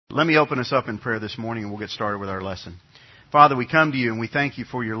Let me open us up in prayer this morning and we'll get started with our lesson. Father, we come to you and we thank you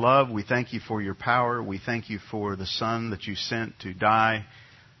for your love. We thank you for your power. We thank you for the Son that you sent to die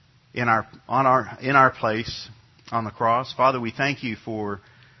in our place on the cross. Father, we thank you for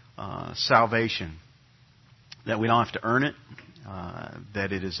salvation, that we don't have to earn it,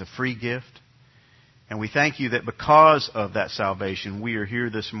 that it is a free gift. And we thank you that because of that salvation, we are here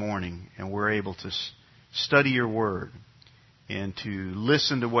this morning and we're able to study your word and to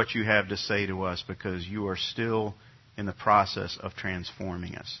listen to what you have to say to us because you are still in the process of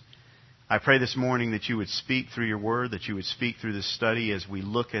transforming us. I pray this morning that you would speak through your word, that you would speak through this study as we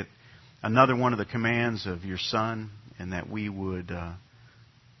look at another one of the commands of your Son, and that we would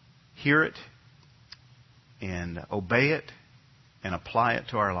hear it and obey it and apply it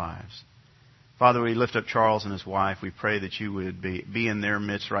to our lives. Father, we lift up Charles and his wife. We pray that you would be in their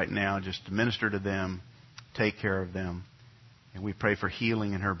midst right now just to minister to them, take care of them. And we pray for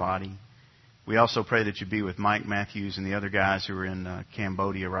healing in her body. We also pray that you be with Mike Matthews and the other guys who are in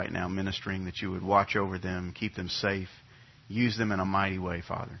Cambodia right now ministering, that you would watch over them, keep them safe, use them in a mighty way,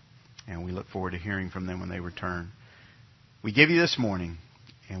 Father. And we look forward to hearing from them when they return. We give you this morning,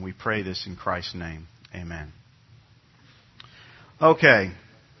 and we pray this in Christ's name. Amen. Okay.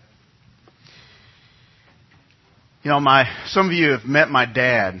 You know, some of you have met my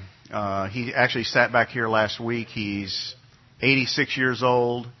dad. He actually sat back here last week. He's 86 years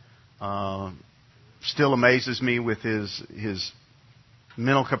old. Still amazes me with his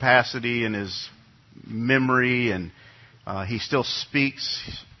mental capacity and his memory, and he still speaks.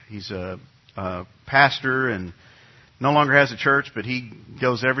 He's a pastor and no longer has a church, but he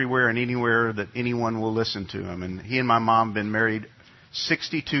goes everywhere and anywhere that anyone will listen to him. And he and my mom have been married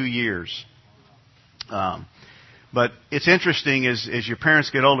 62 years. But it's interesting as your parents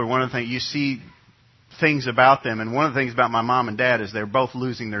get older, one of the things you see things about them, and one of the things about my mom and dad is they're both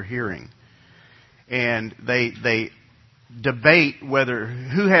losing their hearing. And they debate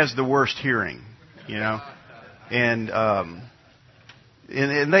who has the worst hearing, you know. And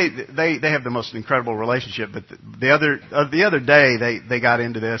they have the most incredible relationship. But the other day they got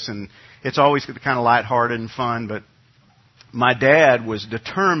into this, and it's always kind of lighthearted and fun. But my dad was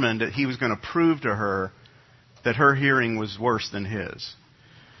determined that he was going to prove to her that her hearing was worse than his.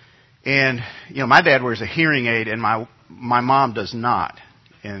 And, you know, my dad wears a hearing aid and my mom does not.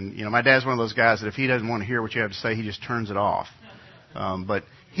 And, you know, my dad's one of those guys that if he doesn't want to hear what you have to say, he just turns it off. But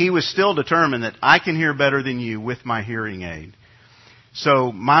he was still determined that I can hear better than you with my hearing aid.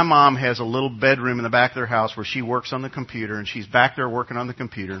 So my mom has a little bedroom in the back of their house where she works on the computer, and she's back there working on the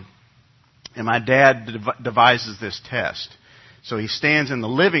computer. And my dad devises this test. So he stands in the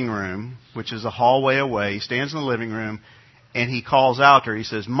living room, which is a hallway away. He stands in the living room, and he calls out to her. He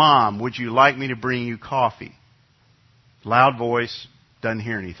says, "Mom, would you like me to bring you coffee?" Loud voice, doesn't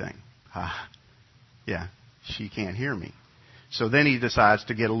hear anything. Yeah, she can't hear me. So then he decides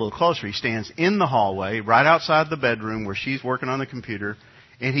to get a little closer. He stands in the hallway, right outside the bedroom where she's working on the computer,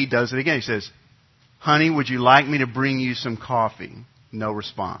 and he does it again. He says, "Honey, would you like me to bring you some coffee?" No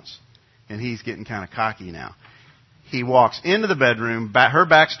response. And he's getting kind of cocky now. He walks into the bedroom, her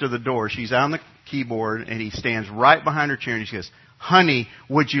back's to the door, she's on the keyboard, and he stands right behind her chair and he says, "Honey,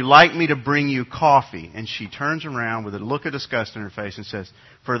 would you like me to bring you coffee?" And she turns around with a look of disgust in her face and says,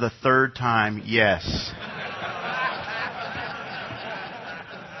 "For the third time, yes."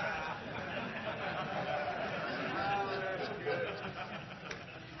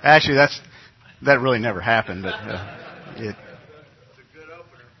 Actually, that really never happened, but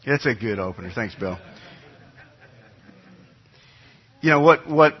it's a good opener. Thanks, Bill. You know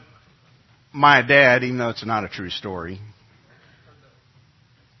what my dad, even though it's not a true story.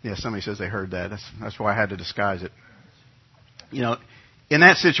 Yeah, somebody says they heard that. That's why I had to disguise it. You know, in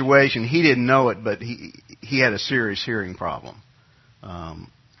that situation, he didn't know it, but he had a serious hearing problem.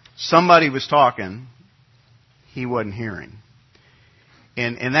 Somebody was talking, he wasn't hearing.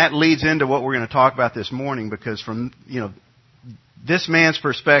 And that leads into what we're going to talk about this morning, because from, you know, this man's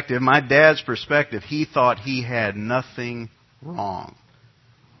perspective, my dad's perspective, he thought he had nothing wrong.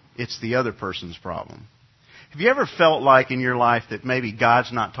 It's the other person's problem. Have you ever felt like in your life that maybe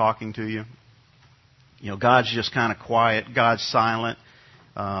God's not talking to you? You know, God's just kind of quiet. God's silent.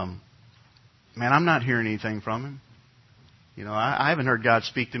 Man, I'm not hearing anything from Him. You know, I haven't heard God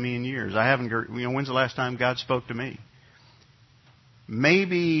speak to me in years. I haven't heard, you know, when's the last time God spoke to me?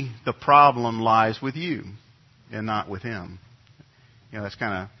 Maybe the problem lies with you and not with Him. You know, that's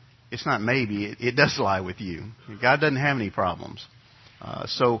kind of, it's not maybe, it does lie with you. God doesn't have any problems.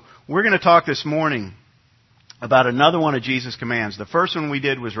 So we're going to talk this morning about another one of Jesus' commands. The first one we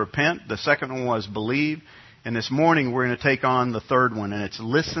did was repent. The second one was believe. And this morning we're going to take on the third one, and it's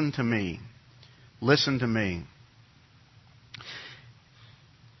listen to me. Listen to me.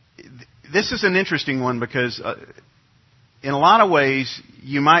 This is an interesting one because in a lot of ways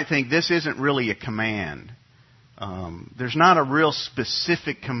you might think this isn't really a command. There's not a real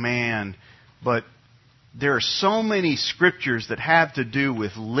specific command, but there are so many scriptures that have to do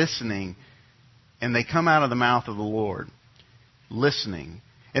with listening, and they come out of the mouth of the Lord. Listening.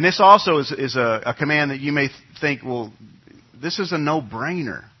 And this also is a command that you may think, well, this is a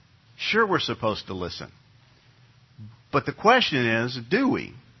no-brainer. Sure, we're supposed to listen. But the question is, do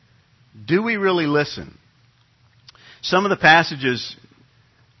we? Do we really listen? Some of the passages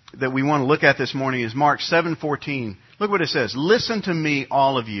that we want to look at this morning is Mark 7:14. Look what it says. Listen to me,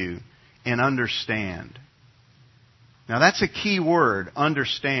 all of you, and understand. Now that's a key word,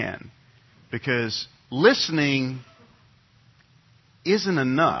 understand. Because listening isn't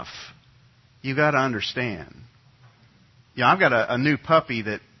enough. You've got to understand. I've got a new puppy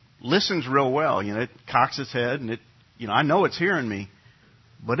that listens real well. It cocks its head and I know it's hearing me,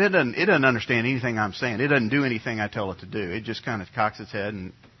 but it doesn't understand anything I'm saying. It doesn't do anything I tell it to do. It just kind of cocks its head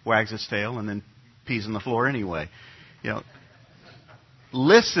and wags its tail and then pees on the floor anyway.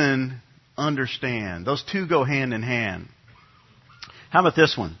 Listen, understand. Those two go hand in hand. How about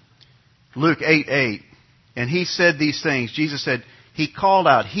this one? Luke 8:8. And he said these things. Jesus said, he called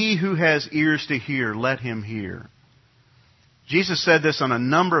out, he who has ears to hear, let him hear. Jesus said this on a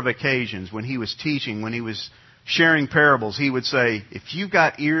number of occasions when he was teaching, when he was sharing parables. He would say, if you've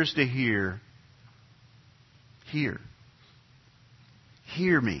got ears to hear, hear.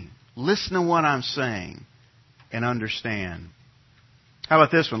 Hear me. Listen to what I'm saying and understand. How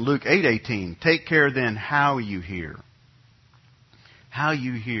about this one? Luke 8:18. Take care then how you hear. How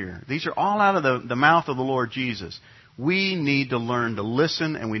you hear. These are all out of the mouth of the Lord Jesus. We need to learn to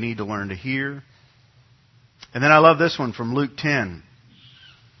listen and we need to learn to hear. And then I love this one from Luke 10.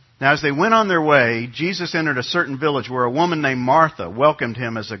 Now as they went on their way, Jesus entered a certain village where a woman named Martha welcomed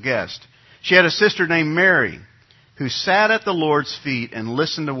him as a guest. She had a sister named Mary who sat at the Lord's feet and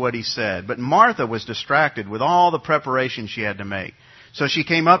listened to what he said. But Martha was distracted with all the preparation she had to make. So she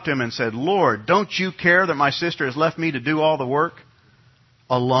came up to him and said, Lord, don't you care that my sister has left me to do all the work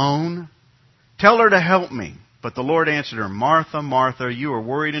alone? Tell her to help me. But the Lord answered her, Martha, Martha, you are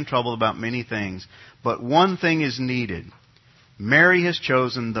worried and troubled about many things, but one thing is needed. Mary has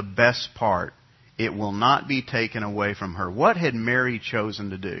chosen the best part. It will not be taken away from her. What had Mary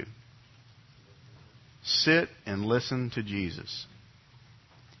chosen to do? Sit and listen to Jesus.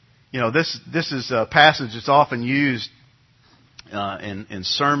 This is a passage that's often used in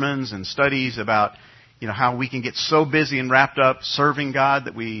sermons and studies about how we can get so busy and wrapped up serving God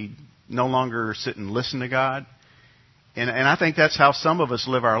that we no longer sit and listen to God. And I think that's how some of us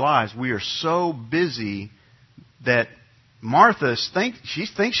live our lives. We are so busy that Martha thinks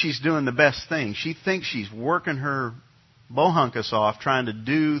she's doing the best thing. She thinks she's working her bohunkus off trying to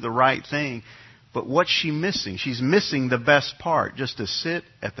do the right thing. But what's she missing? She's missing the best part, just to sit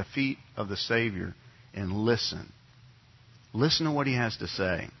at the feet of the Savior and listen. Listen to what he has to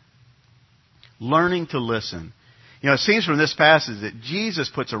say. Learning to listen. It seems from this passage that Jesus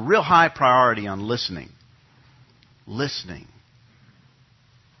puts a real high priority on listening. Listening.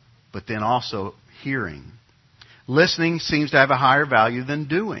 But then also hearing. Listening seems to have a higher value than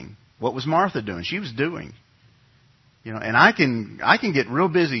doing. What was Martha doing? She was doing. And I can get real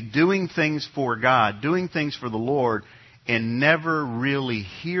busy doing things for God, doing things for the Lord, and never really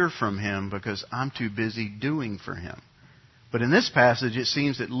hear from Him because I'm too busy doing for Him. But in this passage, it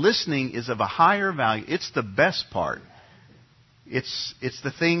seems that listening is of a higher value. It's the best part. It's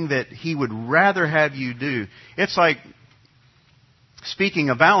the thing that He would rather have you do. It's like, speaking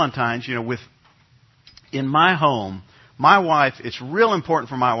of Valentine's, in my home, my wife, it's real important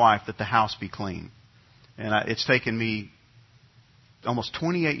for my wife that the house be clean. And it's taken me almost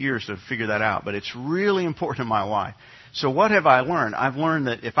 28 years to figure that out. But it's really important to my wife. So what have I learned? I've learned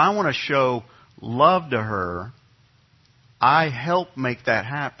that if I want to show love to her, I help make that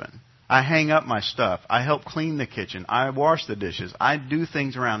happen. I hang up my stuff. I help clean the kitchen. I wash the dishes. I do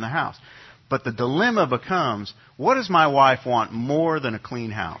things around the house. But the dilemma becomes, what does my wife want more than a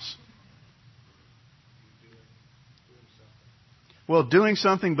clean house? Well, doing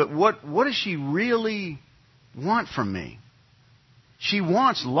something, but what does she really want from me? She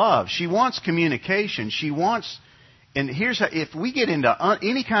wants love. She wants communication. She wants... And here's how, if we get into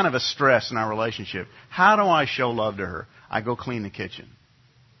any kind of a stress in our relationship, how do I show love to her? I go clean the kitchen.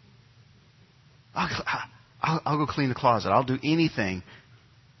 I'll go clean the closet. I'll do anything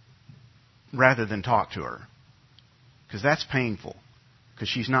rather than talk to her. Because that's painful. because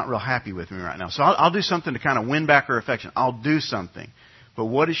she's not real happy with me right now. So I'll do something to kind of win back her affection. I'll do something. But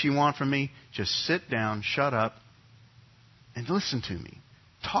what does she want from me? Just sit down, shut up, and listen to me.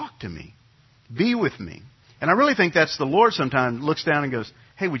 Talk to me. Be with me. And I really think that's the Lord sometimes looks down and goes,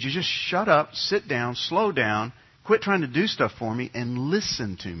 hey, would you just shut up, sit down, slow down, quit trying to do stuff for me, and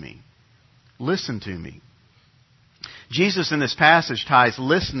listen to me. Listen to me. Jesus in this passage ties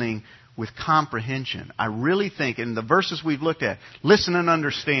listening with comprehension. I really think, in the verses we've looked at, listen and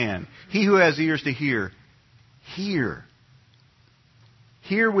understand. He who has ears to hear, hear.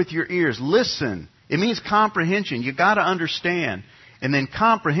 Hear with your ears. Listen. It means comprehension. You've got to understand. And then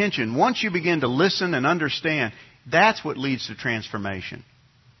comprehension, once you begin to listen and understand, that's what leads to transformation.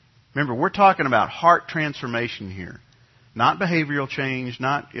 Remember, we're talking about heart transformation here. Not behavioral change,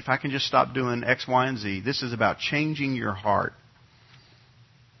 not if I can just stop doing X, Y, and Z. This is about changing your heart.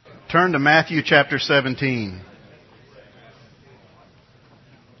 Turn to Matthew chapter 17.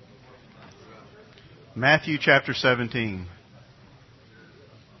 Matthew chapter 17.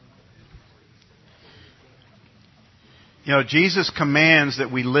 You know, Jesus commands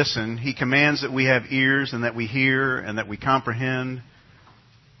that we listen. He commands that we have ears and that we hear and that we comprehend.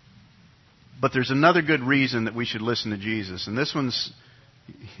 But there's another good reason that we should listen to Jesus. And this one's,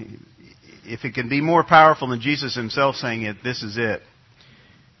 if it can be more powerful than Jesus himself saying it, this is it.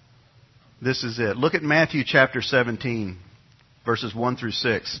 This is it. Look at Matthew chapter 17, verses 1 through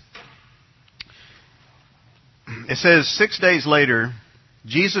 6. It says, 6 days later,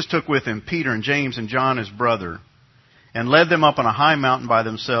 Jesus took with him Peter and James and John his brother, and led them up on a high mountain by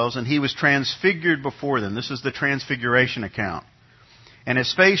themselves, and he was transfigured before them. This is the transfiguration account. And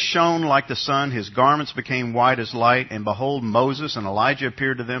his face shone like the sun, his garments became white as light, and behold, Moses and Elijah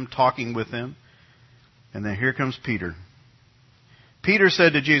appeared to them, talking with them. And then here comes Peter. Peter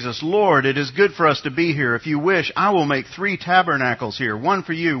said to Jesus, Lord, it is good for us to be here. If you wish, I will make 3 tabernacles here, one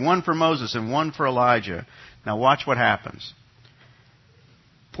for you, one for Moses, and one for Elijah. Now watch what happens.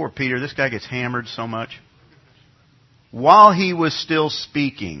 Poor Peter, this guy gets hammered so much. While he was still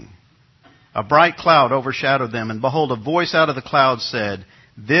speaking, a bright cloud overshadowed them, and behold, a voice out of the cloud said,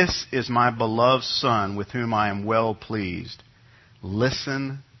 This is my beloved Son, with whom I am well pleased.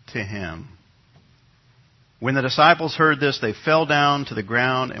 Listen to him. When the disciples heard this, they fell down to the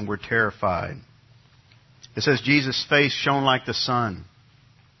ground and were terrified. It says Jesus' face shone like the sun.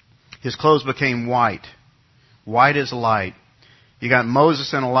 His clothes became white as light. You got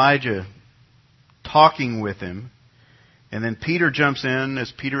Moses and Elijah talking with him. And then Peter jumps in,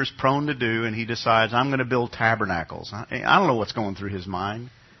 as Peter is prone to do, and he decides, I'm going to build tabernacles. I don't know what's going through his mind.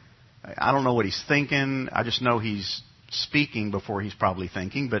 I don't know what he's thinking. I just know he's speaking before he's probably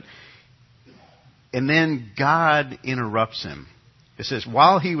thinking. And then God interrupts him. It says,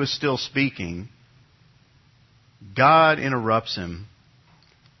 while he was still speaking, God interrupts him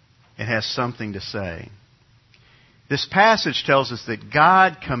and has something to say. This passage tells us that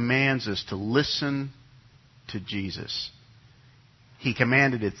God commands us to listen to Jesus. He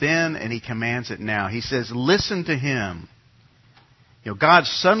commanded it then, and he commands it now. He says, listen to him. You know, God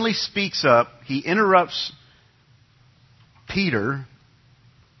suddenly speaks up. He interrupts Peter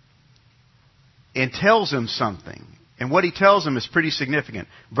and tells him something. And what he tells him is pretty significant.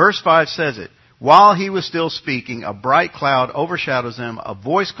 Verse 5 says it. While he was still speaking, a bright cloud overshadows them. A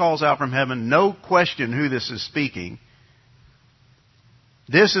voice calls out from heaven. No question who this is speaking.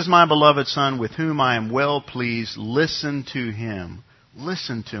 This is my beloved Son, with whom I am well pleased. Listen to him.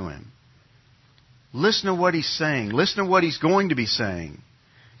 Listen to him. Listen to what he's saying. Listen to what he's going to be saying.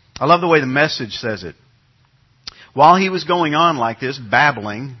 I love the way the Message says it. While he was going on like this,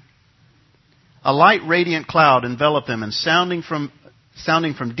 babbling, a light radiant cloud enveloped them, and sounding from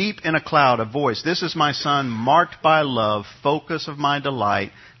deep in a cloud a voice, This is my Son, marked by love, focus of my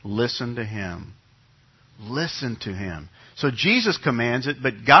delight. Listen to him. Listen to him. So Jesus commands it,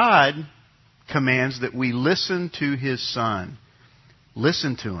 but God commands that we listen to his Son.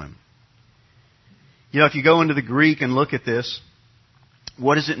 Listen to him. You know, if you go into the Greek and look at this,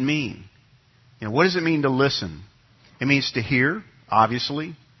 what does it mean? You know, what does it mean to listen? It means to hear,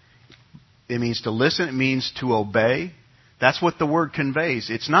 obviously. It means to listen. It means to obey. That's what the word conveys.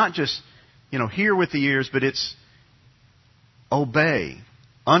 It's not just, hear with the ears, but it's obey,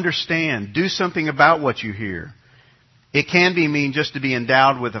 understand, do something about what you hear. It can mean just to be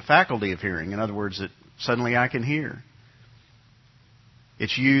endowed with a faculty of hearing. In other words, that suddenly I can hear.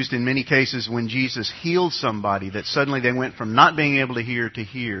 It's used in many cases when Jesus healed somebody, that suddenly they went from not being able to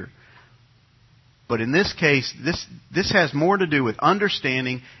hear. But in this case, this has more to do with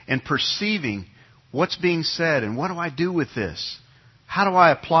understanding and perceiving what's being said and what do I do with this? How do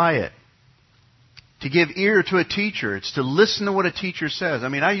I apply it? To give ear to a teacher. It's to listen to what a teacher says. I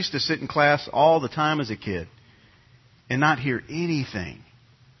mean, I used to sit in class all the time as a kid and not hear anything.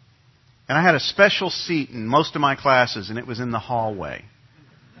 And I had a special seat in most of my classes, and it was in the hallway.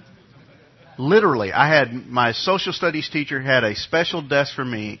 Literally, my social studies teacher had a special desk for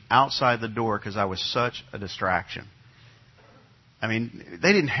me outside the door because I was such a distraction. I mean,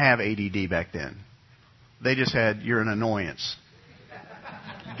 they didn't have ADD back then. They just had, you're an annoyance.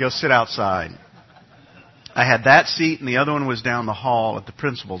 Go sit outside. I had that seat, and the other one was down the hall at the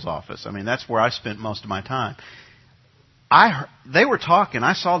principal's office. I mean, that's where I spent most of my time. They were talking.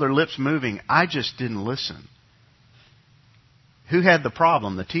 I saw their lips moving. I just didn't listen. Who had the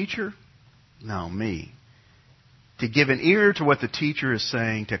problem? The teacher? No, me. To give an ear to what the teacher is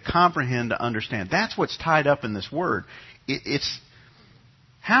saying, to comprehend, to understand. That's what's tied up in this word. It's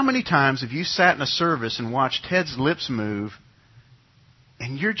how many times have you sat in a service and watched Ted's lips move,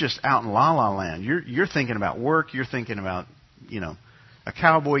 and you're just out in la-la land? You're thinking about work. You're thinking about, a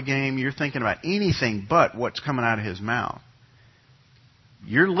cowboy game. You're thinking about anything but what's coming out of his mouth.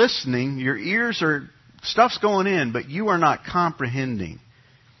 You're listening. Your ears are, stuff's going in, but you are not comprehending.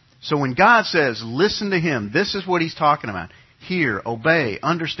 So when God says, listen to Him, this is what He's talking about. Hear, obey,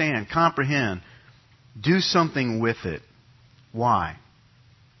 understand, comprehend. Do something with it. Why?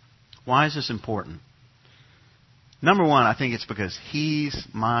 Why is this important? Number one, I think it's because He's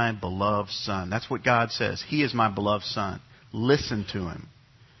my beloved Son. That's what God says. He is my beloved Son. Listen to Him.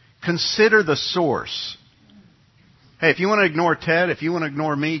 Consider the source. Hey, if you want to ignore Ted, if you want to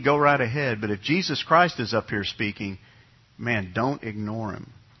ignore me, go right ahead. But if Jesus Christ is up here speaking, man, don't ignore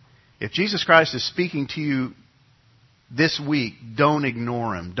Him. If Jesus Christ is speaking to you this week, don't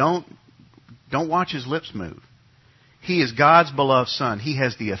ignore Him. Don't watch His lips move. He is God's beloved Son. He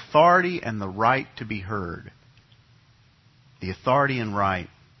has the authority and the right to be heard. The authority and right.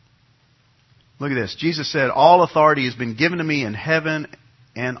 Look at this. Jesus said, all authority has been given to me in heaven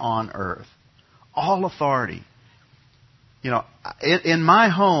and on earth. All authority. In my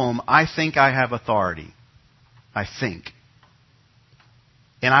home, I think I have authority. I think.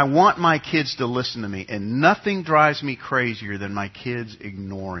 And I want my kids to listen to me. And nothing drives me crazier than my kids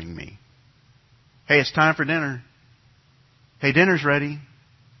ignoring me. Hey, it's time for dinner. Hey, dinner's ready.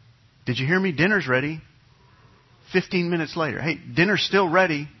 Did you hear me? Dinner's ready. 15 minutes later. Hey, dinner's still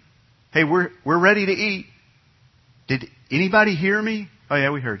ready. Hey, we're ready to eat. Did anybody hear me? Oh,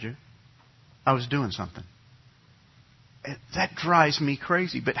 yeah, we heard you. I was doing something. That drives me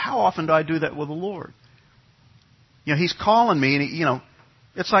crazy. But how often do I do that with the Lord? He's calling me, and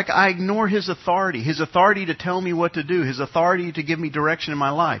it's like I ignore His authority to tell me what to do, His authority to give me direction in my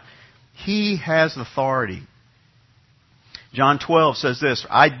life. He has authority. John 12 says this,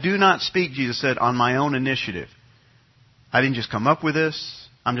 I do not speak, Jesus said, on my own initiative. I didn't just come up with this.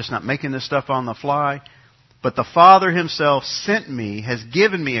 I'm just not making this stuff on the fly. But the Father Himself sent me, has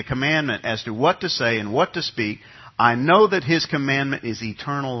given me a commandment as to what to say and what to speak. I know that His commandment is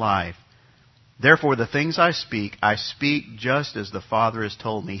eternal life. Therefore, the things I speak just as the Father has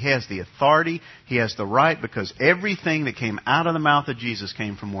told me. He has the authority. He has the right, because everything that came out of the mouth of Jesus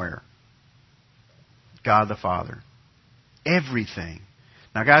came from where? God the Father. Everything.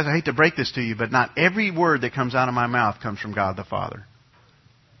 Now, guys, I hate to break this to you, but not every word that comes out of my mouth comes from God the Father.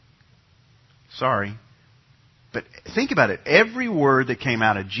 Sorry. But think about it. Every word that came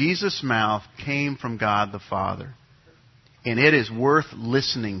out of Jesus' mouth came from God the Father. And it is worth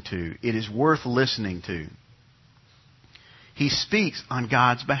listening to. It is worth listening to. He speaks on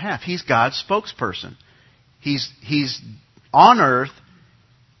God's behalf. He's God's spokesperson. He's on earth.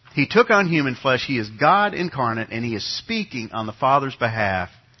 He took on human flesh. He is God incarnate, and He is speaking on the Father's behalf.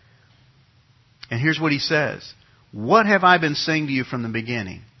 And here's what He says. What have I been saying to you from the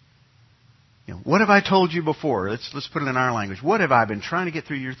beginning? What have I told you before? Let's put it in our language. What have I been trying to get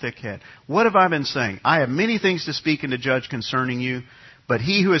through your thick head? What have I been saying? I have many things to speak and to judge concerning you, but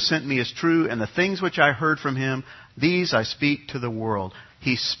He who has sent me is true, and the things which I heard from Him, these I speak to the world.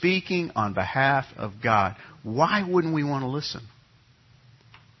 He's speaking on behalf of God. Why wouldn't we want to listen?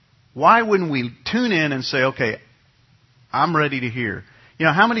 Why wouldn't we tune in and say, okay, I'm ready to hear?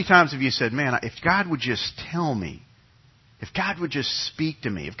 How many times have you said, man, if God would just tell me, if God would just speak to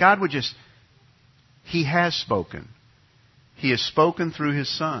me, if God would just... He has spoken. He has spoken through His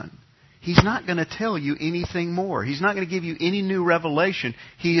Son. He's not going to tell you anything more. He's not going to give you any new revelation.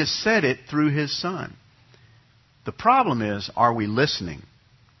 He has said it through His Son. The problem is, are we listening?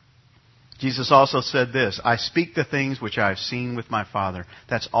 Jesus also said this, I speak the things which I have seen with my Father.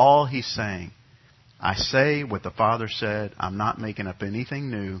 That's all He's saying. I say what the Father said. I'm not making up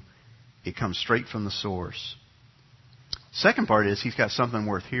anything new. It comes straight from the source. Second part is He's got something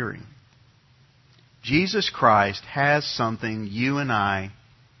worth hearing. Jesus Christ has something you and I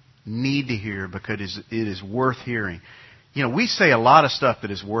need to hear because it is worth hearing. You know, we say a lot of stuff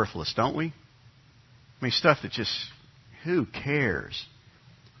that is worthless, don't we? I mean, stuff that just, who cares?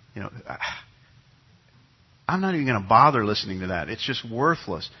 You know, I'm not even going to bother listening to that. It's just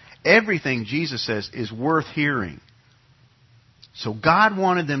worthless. Everything Jesus says is worth hearing. So God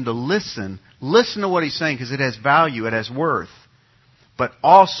wanted them to listen to what He's saying because it has value, it has worth, but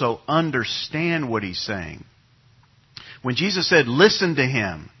also understand what He's saying. When Jesus said, listen to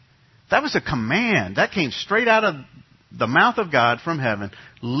Him, that was a command. That came straight out of the mouth of God from heaven.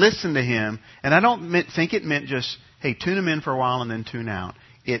 Listen to Him. And I don't think it meant just, hey, tune Him in for a while and then tune out.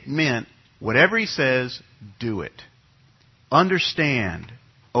 It meant whatever He says, do it. Understand.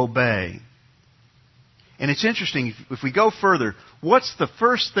 Obey. And it's interesting, if we go further, what's the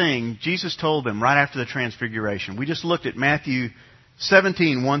first thing Jesus told them right after the transfiguration? We just looked at Matthew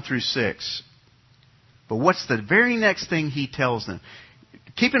 17, 1 through 6. But what's the very next thing He tells them?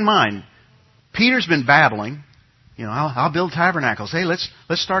 Keep in mind, Peter's been babbling. You know, I'll build tabernacles. Hey, let's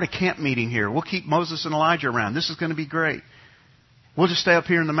start a camp meeting here. We'll keep Moses and Elijah around. This is going to be great. We'll just stay up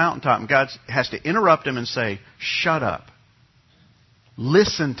here in the mountaintop. And God has to interrupt him and say, shut up.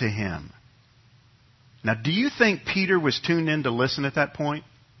 Listen to Him. Now, do you think Peter was tuned in to listen at that point?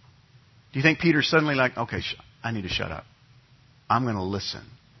 Do you think Peter's suddenly like, okay, I need to shut up. I'm going to listen.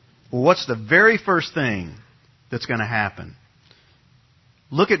 Well, what's the very first thing that's going to happen?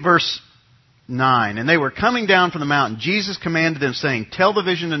 Look at verse 9. And they were coming down from the mountain. Jesus commanded them, saying, tell the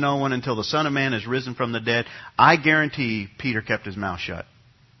vision to no one until the Son of Man is risen from the dead. I guarantee Peter kept his mouth shut.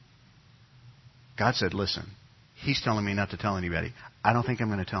 God said, listen, He's telling me not to tell anybody. I don't think I'm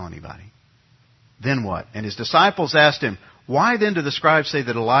going to tell anybody. Then what? And His disciples asked Him, why then do the scribes say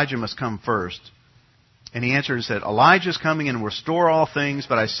that Elijah must come first? And He answered and said, Elijah is coming and will restore all things,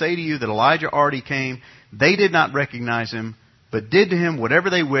 but I say to you that Elijah already came. They did not recognize him, but did to him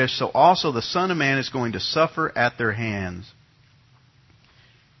whatever they wished, so also the Son of Man is going to suffer at their hands.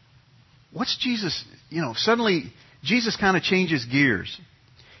 What's Jesus, suddenly Jesus kind of changes gears.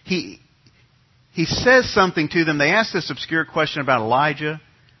 He says something to them. They ask this obscure question about Elijah,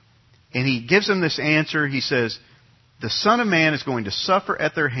 and He gives them this answer. He says, the Son of Man is going to suffer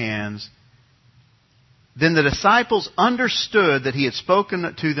at their hands. Then the disciples understood that He had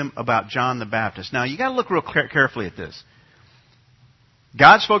spoken to them about John the Baptist. Now, you got to look real carefully at this.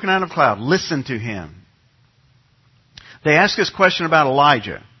 God spoken out of a cloud. Listen to Him. They ask this question about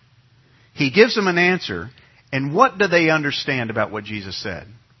Elijah. He gives them an answer. And what do they understand about what Jesus said?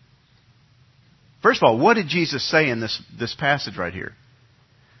 First of all, what did Jesus say in this passage right here?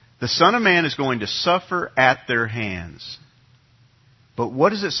 The Son of Man is going to suffer at their hands. But what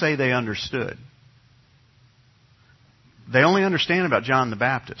does it say they understood? They only understand about John the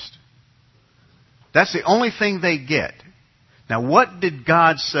Baptist. That's the only thing they get. Now, what did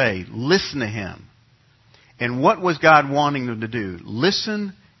God say? Listen to Him. And what was God wanting them to do?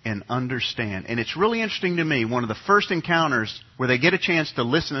 Listen and understand. And it's really interesting to me, one of the first encounters where they get a chance to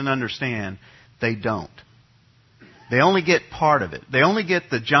listen and understand, they don't. They only get part of it. They only get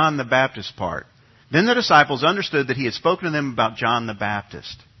the John the Baptist part. Then the disciples understood that He had spoken to them about John the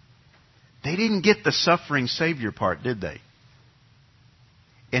Baptist. They didn't get the suffering Savior part, did they?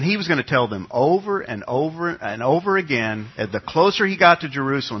 And He was going to tell them over and over and over again, the closer He got to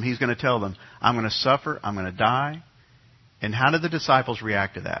Jerusalem, He's going to tell them, I'm going to suffer, I'm going to die. And how did the disciples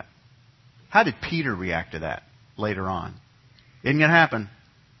react to that? How did Peter react to that later on? Isn't going to happen.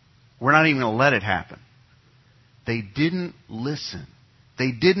 We're not even going to let it happen. They didn't listen.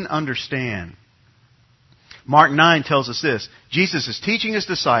 They didn't understand. Mark 9 tells us this. Jesus is teaching His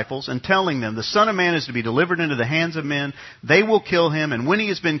disciples and telling them the Son of Man is to be delivered into the hands of men. They will kill Him, and when He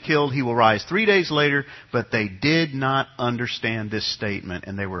has been killed, He will rise 3 days later. But they did not understand this statement,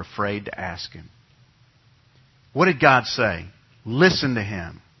 and they were afraid to ask Him. What did God say? Listen to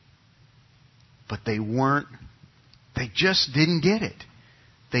Him. But they just didn't get it.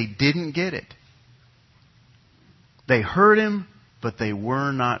 They didn't get it. They heard Him, but they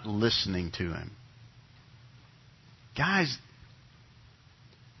were not listening to Him. Guys,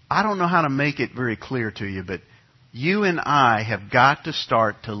 I don't know how to make it very clear to you, but you and I have got to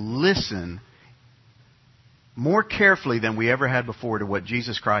start to listen more carefully than we ever had before to what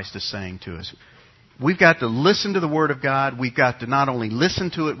Jesus Christ is saying to us. We've got to listen to the Word of God. We've got to not only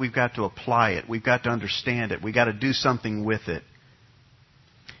listen to it, we've got to apply it. We've got to understand it. We've got to do something with it.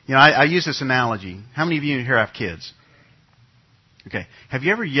 You know, I use this analogy. How many of you here have kids? Okay. Have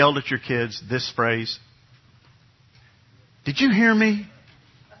you ever yelled at your kids this phrase? Did you hear me?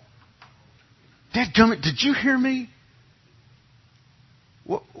 Dadgummit, did you hear me?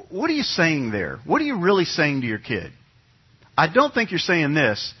 What are you saying there? What are you really saying to your kid? I don't think you're saying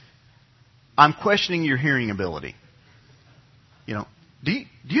this. I'm questioning your hearing ability. You know, do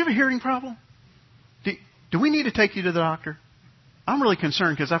you have a hearing problem? Do we need to take you to the doctor? I'm really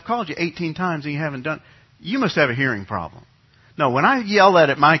concerned because I've called you 18 times and you haven't done. You must have a hearing problem. No, when I yell that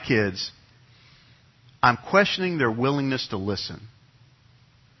at my kids, I'm questioning their willingness to listen.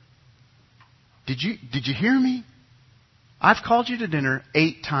 Did you hear me? I've called you to dinner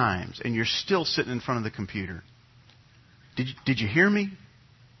 8 times and you're still sitting in front of the computer. Did you hear me?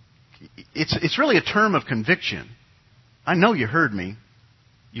 It's really a term of conviction. I know you heard me.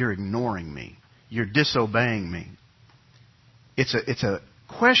 You're ignoring me. You're disobeying me. It's a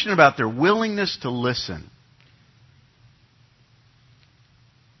question about their willingness to listen.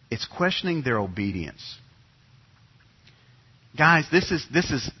 It's questioning their obedience. Guys, this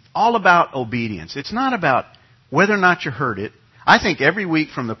is all about obedience. It's not about whether or not you heard it. I think every week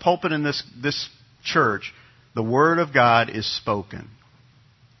from the pulpit in this church, the Word of God is spoken.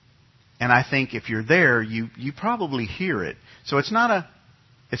 And I think if you're there, you probably hear it. So it's not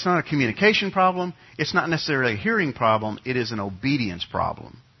a communication problem. It's not necessarily a hearing problem. It is an obedience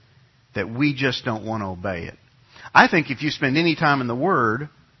problem. That we just don't want to obey it. I think if you spend any time in the Word,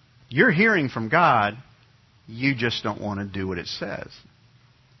 you're hearing from God. You just don't want to do what it says.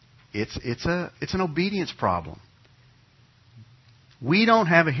 It's an obedience problem. We don't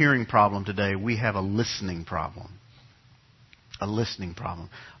have a hearing problem today. We have a listening problem. A listening problem.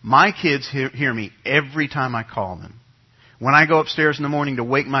 My kids hear me every time I call them. When I go upstairs in the morning to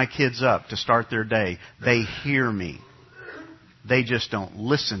wake my kids up to start their day, they hear me. They just don't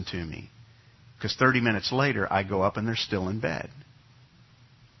listen to me. Because 30 minutes later, I go up and they're still in bed.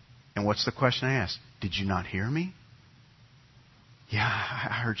 And what's the question I ask? Did you not hear me? Yeah,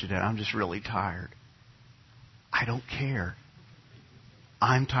 I heard you, Dad. I'm just really tired. I don't care.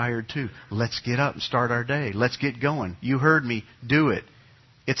 I'm tired too. Let's get up and start our day. Let's get going. You heard me. Do it.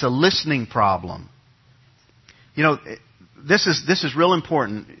 It's a listening problem. You know, this is real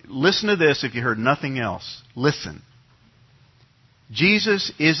important. Listen to this if you heard nothing else. Listen.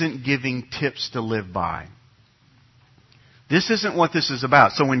 Jesus isn't giving tips to live by. This isn't what this is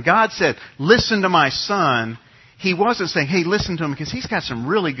about. So when God said, listen to my son, He wasn't saying, hey, listen to him because he's got some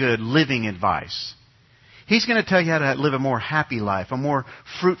really good living advice. He's going to tell you how to live a more happy life, a more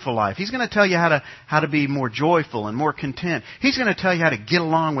fruitful life. He's going to tell you how to be more joyful and more content. He's going to tell you how to get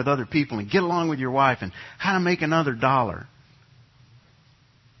along with other people and get along with your wife and how to make another dollar.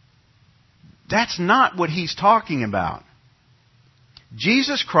 That's not what He's talking about.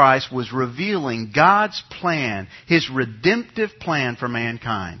 Jesus Christ was revealing God's plan, His redemptive plan for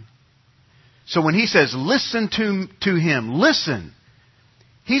mankind. So when He says, listen to Him, listen.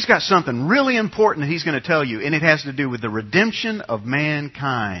 He's got something really important that He's going to tell you, and it has to do with the redemption of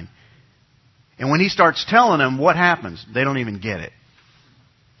mankind. And when He starts telling them, what happens? They don't even get it.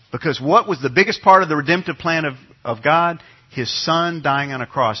 Because what was the biggest part of the redemptive plan of God? His Son dying on a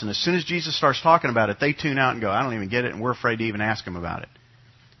cross. And as soon as Jesus starts talking about it, they tune out and go, I don't even get it, and we're afraid to even ask Him about it.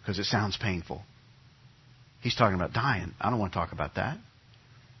 Because it sounds painful. He's talking about dying. I don't want to talk about that.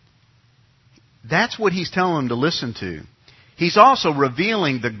 That's what He's telling them to listen to. He's also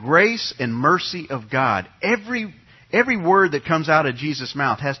revealing the grace and mercy of God. Every word that comes out of Jesus'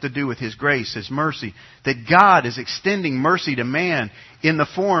 mouth has to do with His grace, His mercy. That God is extending mercy to man in the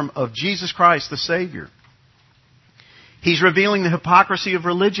form of Jesus Christ, the Savior. He's revealing the hypocrisy of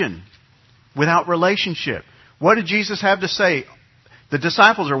religion without relationship. What did Jesus have to say? The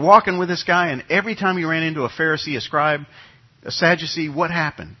disciples are walking with this guy, and every time he ran into a Pharisee, a scribe, a Sadducee, what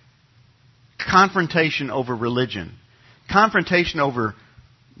happened? Confrontation over religion. Confrontation over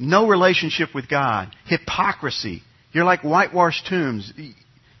no relationship with God. Hypocrisy. You're like whitewashed tombs.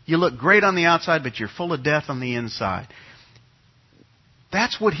 You look great on the outside, but you're full of death on the inside.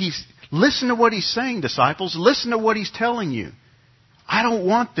 That's what listen to what He's saying, disciples. Listen to what He's telling you. I don't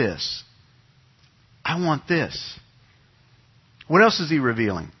want this. I want this. What else is He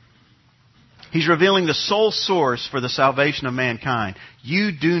revealing? He's revealing the sole source for the salvation of mankind.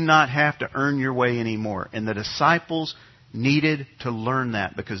 You do not have to earn your way anymore. And the disciples needed to learn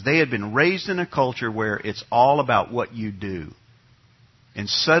that because they had been raised in a culture where it's all about what you do. And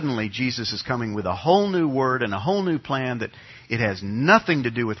suddenly Jesus is coming with a whole new word and a whole new plan that it has nothing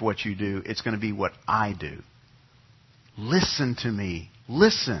to do with what you do. It's going to be what I do. Listen to me.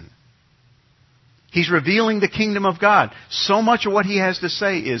 Listen. He's revealing the kingdom of God. So much of what He has to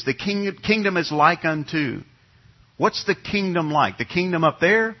say is the kingdom is like unto. What's the kingdom like? The kingdom up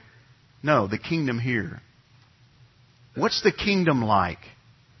there? No, the kingdom here. What's the kingdom like?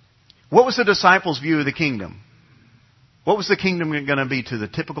 What was the disciples' view of the kingdom? What was the kingdom going to be to the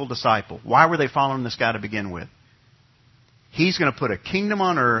typical disciple? Why were they following this guy to begin with? He's going to put a kingdom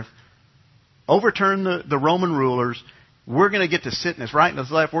on earth, overturn the Roman rulers. We're going to get to sit in his right and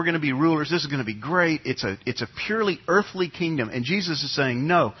his left. We're going to be rulers. This is going to be great. It's a purely earthly kingdom. And Jesus is saying,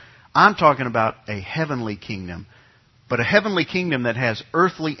 no, I'm talking about a heavenly kingdom. But a heavenly kingdom that has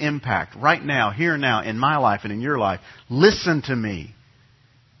earthly impact right now, here and now, in my life and in your life. Listen to me.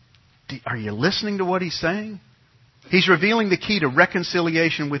 Are you listening to what he's saying? He's revealing the key to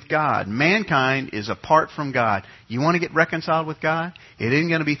reconciliation with God. Mankind is apart from God. You want to get reconciled with God? It isn't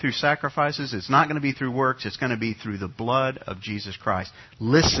going to be through sacrifices. It's not going to be through works. It's going to be through the blood of Jesus Christ.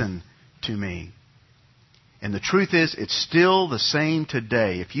 Listen to me. And the truth is, it's still the same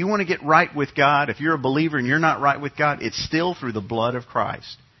today. If you want to get right with God, if you're a believer and you're not right with God, it's still through the blood of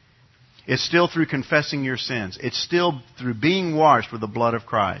Christ. It's still through confessing your sins. It's still through being washed with the blood of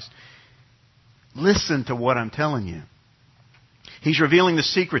Christ. Listen to what I'm telling you. He's revealing the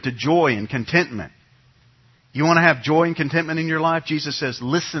secret to joy and contentment. You want to have joy and contentment in your life? Jesus says,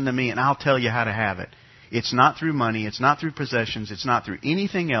 listen to me and I'll tell you how to have it. It's not through money. It's not through possessions. It's not through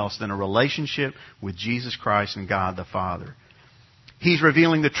anything else than a relationship with Jesus Christ and God the Father. He's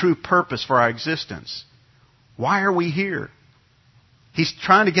revealing the true purpose for our existence. Why are we here? He's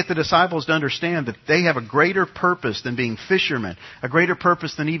trying to get the disciples to understand that they have a greater purpose than being fishermen, a greater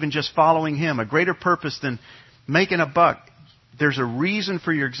purpose than even just following Him, a greater purpose than making a buck. There's a reason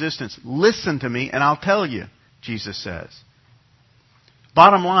for your existence. Listen to me and I'll tell you, Jesus says.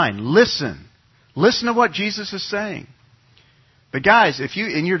 Bottom line, listen. Listen to what Jesus is saying. But guys, if you,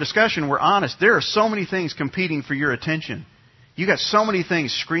 in your discussion, we're honest, there are so many things competing for your attention. You got so many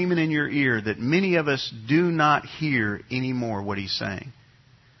things screaming in your ear that many of us do not hear anymore what He's saying.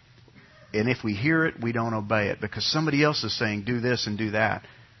 And if we hear it, we don't obey it because somebody else is saying do this and do that.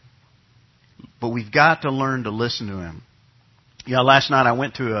 But we've got to learn to listen to Him. Last night I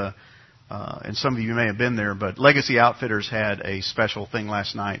went to and some of you may have been there, but Legacy Outfitters had a special thing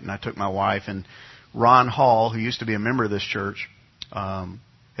last night, and I took my wife. And Ron Hall, who used to be a member of this church,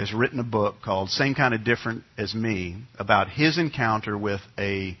 has written a book called Same Kind of Different as Me about his encounter with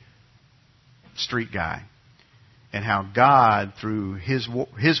a street guy and how God, through his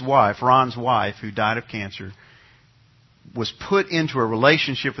wife, Ron's wife, who died of cancer, was put into a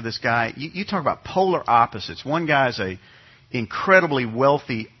relationship with this guy. You talk about polar opposites. One guy's a incredibly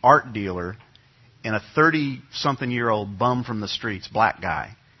wealthy art dealer and a 30-something-year-old bum from the streets, black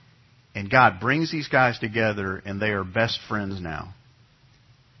guy. And God brings these guys together, and they are best friends now.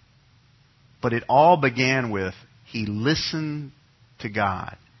 But it all began with he listened to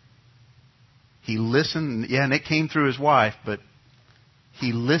God. He listened, and it came through his wife, but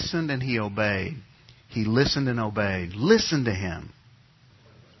he listened and he obeyed. He listened and obeyed. Listen to him.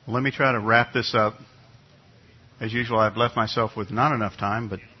 Well, let me try to wrap this up. As usual, I've left myself with not enough time,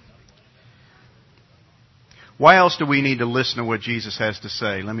 but why else do we need to listen to what Jesus has to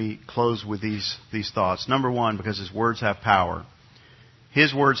say? Let me close with these thoughts. Number one, because His words have power.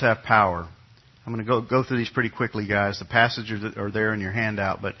 His words have power. I'm going to go through these pretty quickly, guys. The passages that are there in your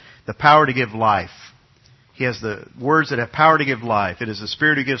handout, but the power to give life. He has the words that have power to give life. It is the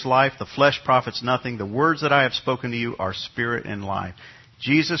Spirit who gives life. The flesh profits nothing. The words that I have spoken to you are spirit and life.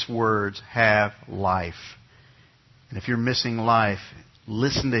 Jesus' words have life. And if you're missing life,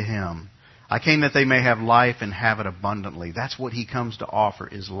 listen to Him. I came that they may have life and have it abundantly. That's what He comes to offer,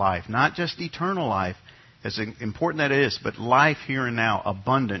 is life. Not just eternal life, as important that it is, but life here and now,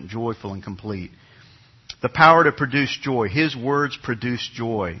 abundant, joyful, and complete. The power to produce joy. His words produce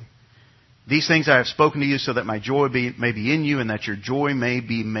joy. These things I have spoken to you so that my joy may be in you and that your joy may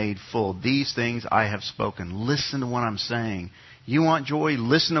be made full. These things I have spoken. Listen to what I'm saying. You want joy?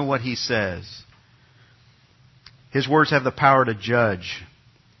 Listen to what He says. His words have the power to judge.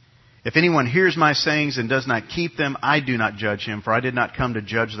 If anyone hears my sayings and does not keep them, I do not judge him, for I did not come to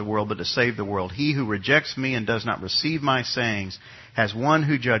judge the world, but to save the world. He who rejects me and does not receive my sayings has one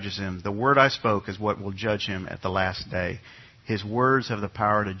who judges him. The word I spoke is what will judge him at the last day. His words have the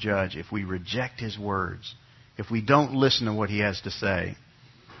power to judge. If we reject His words, if we don't listen to what He has to say.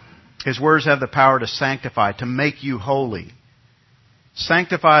 His words have the power to sanctify, to make you holy.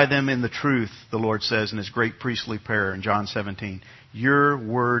 Sanctify them in the truth, the Lord says in His great priestly prayer in John 17. Your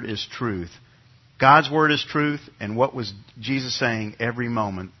word is truth. God's word is truth, and what was Jesus saying every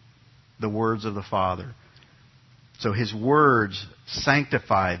moment? The words of the Father. So His words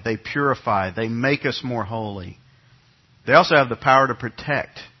sanctify, they purify, they make us more holy. They also have the power to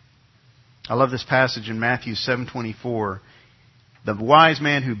protect. I love this passage in Matthew 7:24. The wise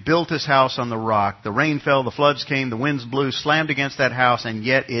man who built his house on the rock, the rain fell, the floods came, the winds blew, slammed against that house, and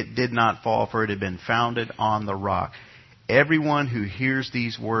yet it did not fall, for it had been founded on the rock. Everyone who hears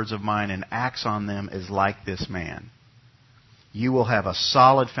these words of mine and acts on them is like this man. You will have a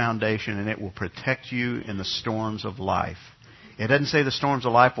solid foundation, and it will protect you in the storms of life. It doesn't say the storms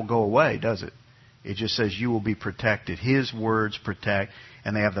of life will go away, does it? It just says you will be protected. His words protect,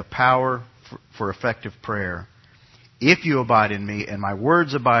 and they have the power for effective prayer. If you abide in me and my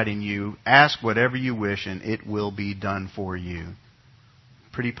words abide in you, ask whatever you wish, and it will be done for you.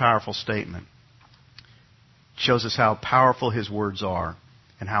 Pretty powerful statement. Shows us how powerful His words are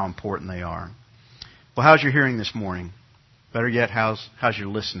and how important they are. Well, how's your hearing this morning? Better yet, how's your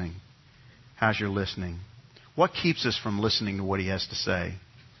listening? How's your listening? What keeps us from listening to what He has to say?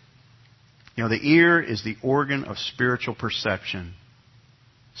 You know, the ear is the organ of spiritual perception.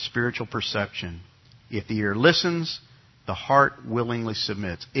 Spiritual perception. If the ear listens, the heart willingly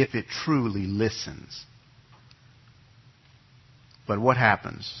submits. If it truly listens. But what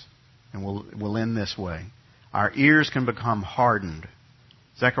happens? And we'll end this way. Our ears can become hardened.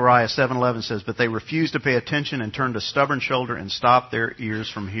 Zechariah 7:11 says, but they refused to pay attention and turned a stubborn shoulder and stopped their ears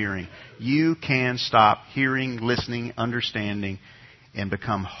from hearing. You can stop hearing, listening, understanding, and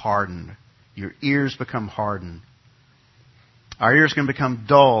become hardened. Your ears become hardened. Our ears can become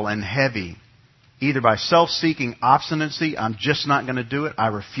dull and heavy, either by self-seeking obstinacy, I'm just not going to do it, I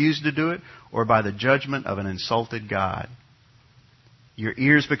refuse to do it, or by the judgment of an insulted God. Your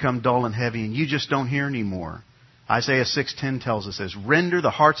ears become dull and heavy, and you just don't hear anymore. Isaiah 6:10 tells us this, render the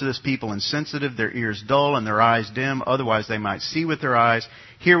hearts of this people insensitive, their ears dull and their eyes dim, otherwise they might see with their eyes,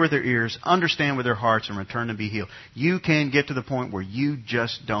 hear with their ears, understand with their hearts, and return and be healed. You can get to the point where you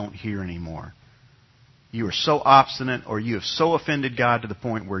just don't hear anymore. You are so obstinate, or you have so offended God to the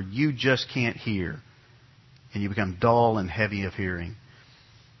point where you just can't hear, and you become dull and heavy of hearing.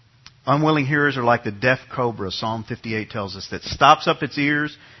 Unwilling hearers are like the deaf cobra, Psalm 58 tells us, that stops up its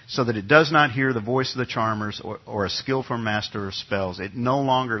ears so that it does not hear the voice of the charmers or a skillful master of spells. It no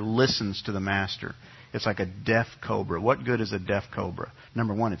longer listens to the master. It's like a deaf cobra. What good is a deaf cobra?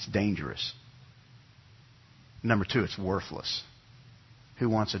 Number one, it's dangerous. Number two, it's worthless. Who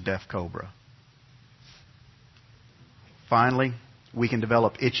wants a deaf cobra? Finally, we can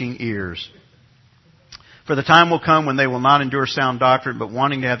develop itching ears. For the time will come when they will not endure sound doctrine, but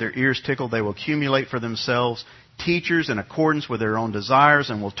wanting to have their ears tickled, they will accumulate for themselves teachers in accordance with their own desires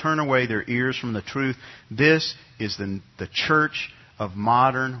and will turn away their ears from the truth. This is the church of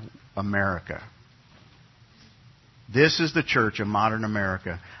modern America. This is the church of modern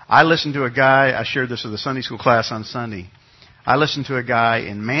America. I listened to a guy, I shared this with a Sunday school class on Sunday. I listened to a guy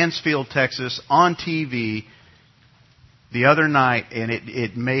in Mansfield, Texas, on TV the other night, and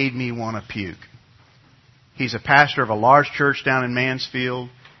it made me want to puke. He's a pastor of a large church down in Mansfield.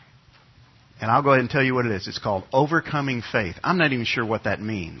 And I'll go ahead and tell you what it is. It's called Overcoming Faith. I'm not even sure what that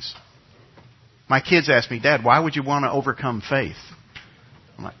means. My kids ask me, Dad, why would you want to overcome faith?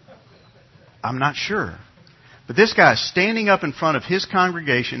 I'm like, I'm not sure. But this guy is standing up in front of his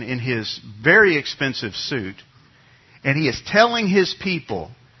congregation in his very expensive suit. And he is telling his people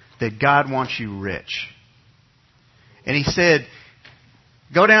that God wants you rich. And he said,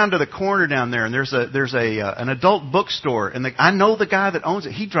 go down to the corner down there, and there's an adult bookstore, and I know the guy that owns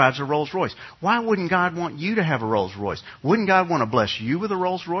it. He drives a Rolls Royce. Why wouldn't God want you to have a Rolls Royce? Wouldn't God want to bless you with a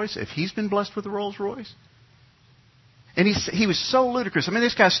Rolls Royce if He's been blessed with a Rolls Royce? And he was so ludicrous. I mean,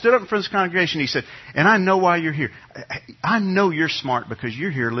 this guy stood up in front of his congregation. And he said, "And I know why you're here. I know you're smart because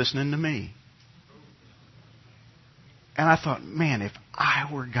you're here listening to me." And I thought, man, if I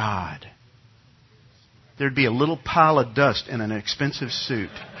were God, there'd be a little pile of dust in an expensive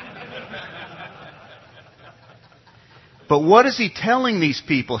suit. But what is he telling these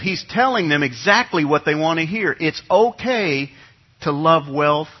people? He's telling them exactly what they want to hear. It's okay to love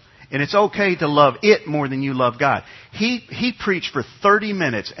wealth, and it's okay to love it more than you love God. He preached for 30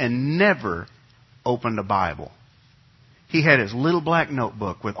 minutes and never opened a Bible. He had his little black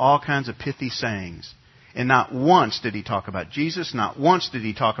notebook with all kinds of pithy sayings. And not once did he talk about Jesus. Not once did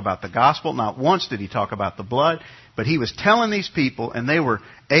he talk about the gospel. Not once did he talk about the blood. But he was telling these people, and they were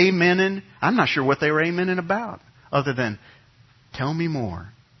amening. I'm not sure what they were amening about, other than, tell me more.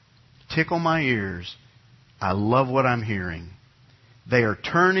 Tickle my ears. I love what I'm hearing. They are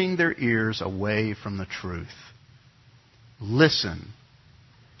turning their ears away from the truth. Listen.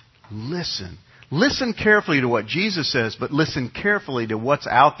 Listen. Listen carefully to what Jesus says, but listen carefully to what's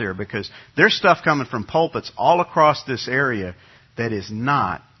out there, because there's stuff coming from pulpits all across this area that is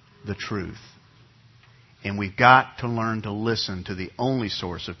not the truth. And we've got to learn to listen to the only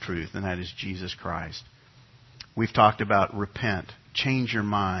source of truth, and that is Jesus Christ. We've talked about repent, change your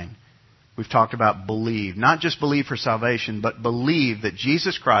mind. We've talked about believe. Not just believe for salvation, but believe that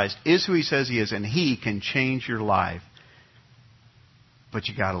Jesus Christ is who He says He is, and He can change your life. But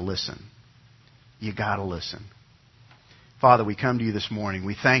you got to listen. You got to listen. Father, we come to you this morning.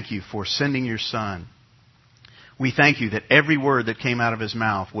 We thank you for sending your Son. We thank you that every word that came out of his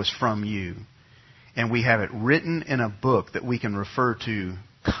mouth was from you. And we have it written in a book that we can refer to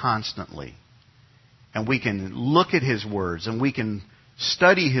constantly. And we can look at his words, and we can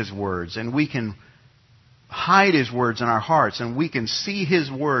study his words, and we can hide his words in our hearts, and we can see his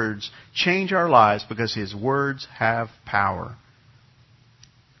words change our lives because his words have power.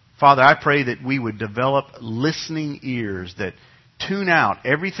 Father, I pray that we would develop listening ears that tune out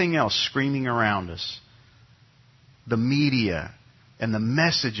everything else screaming around us. The media and the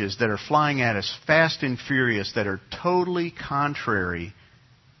messages that are flying at us fast and furious that are totally contrary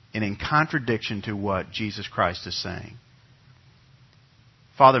and in contradiction to what Jesus Christ is saying.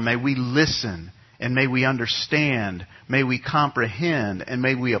 Father, may we listen and may we understand, may we comprehend, and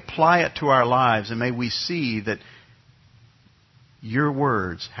may we apply it to our lives, and may we see that your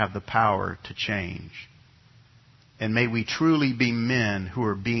words have the power to change. And may we truly be men who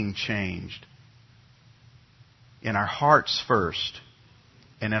are being changed in our hearts first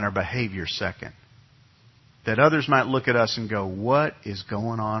and in our behavior second. That others might look at us and go, what is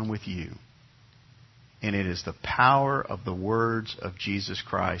going on with you? And it is the power of the words of Jesus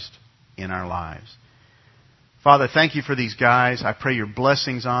Christ in our lives. Father, thank you for these guys. I pray your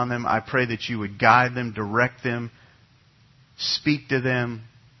blessings on them. I pray that you would guide them, direct them, speak to them,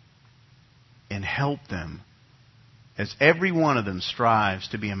 and help them as every one of them strives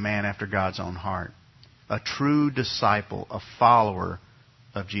to be a man after God's own heart, a true disciple, a follower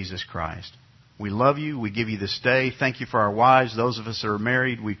of Jesus Christ. We love you. We give you this day. Thank you for our wives. Those of us that are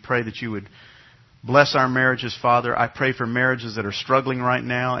married, we pray that you would bless our marriages, Father. I pray for marriages that are struggling right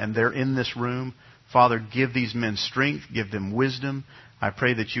now and they're in this room. Father, give these men strength. Give them wisdom. I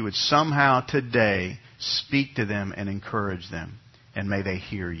pray that you would somehow today speak to them and encourage them. And may they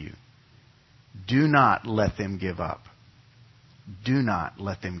hear you. Do not let them give up. Do not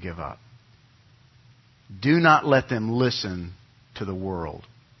let them give up. Do not let them listen to the world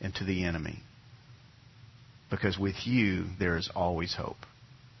and to the enemy. Because with you, there is always hope.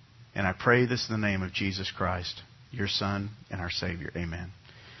 And I pray this in the name of Jesus Christ, your Son and our Savior. Amen.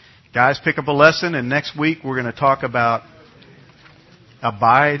 Guys, pick up a lesson, and next week we're going to talk about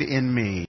abide in me.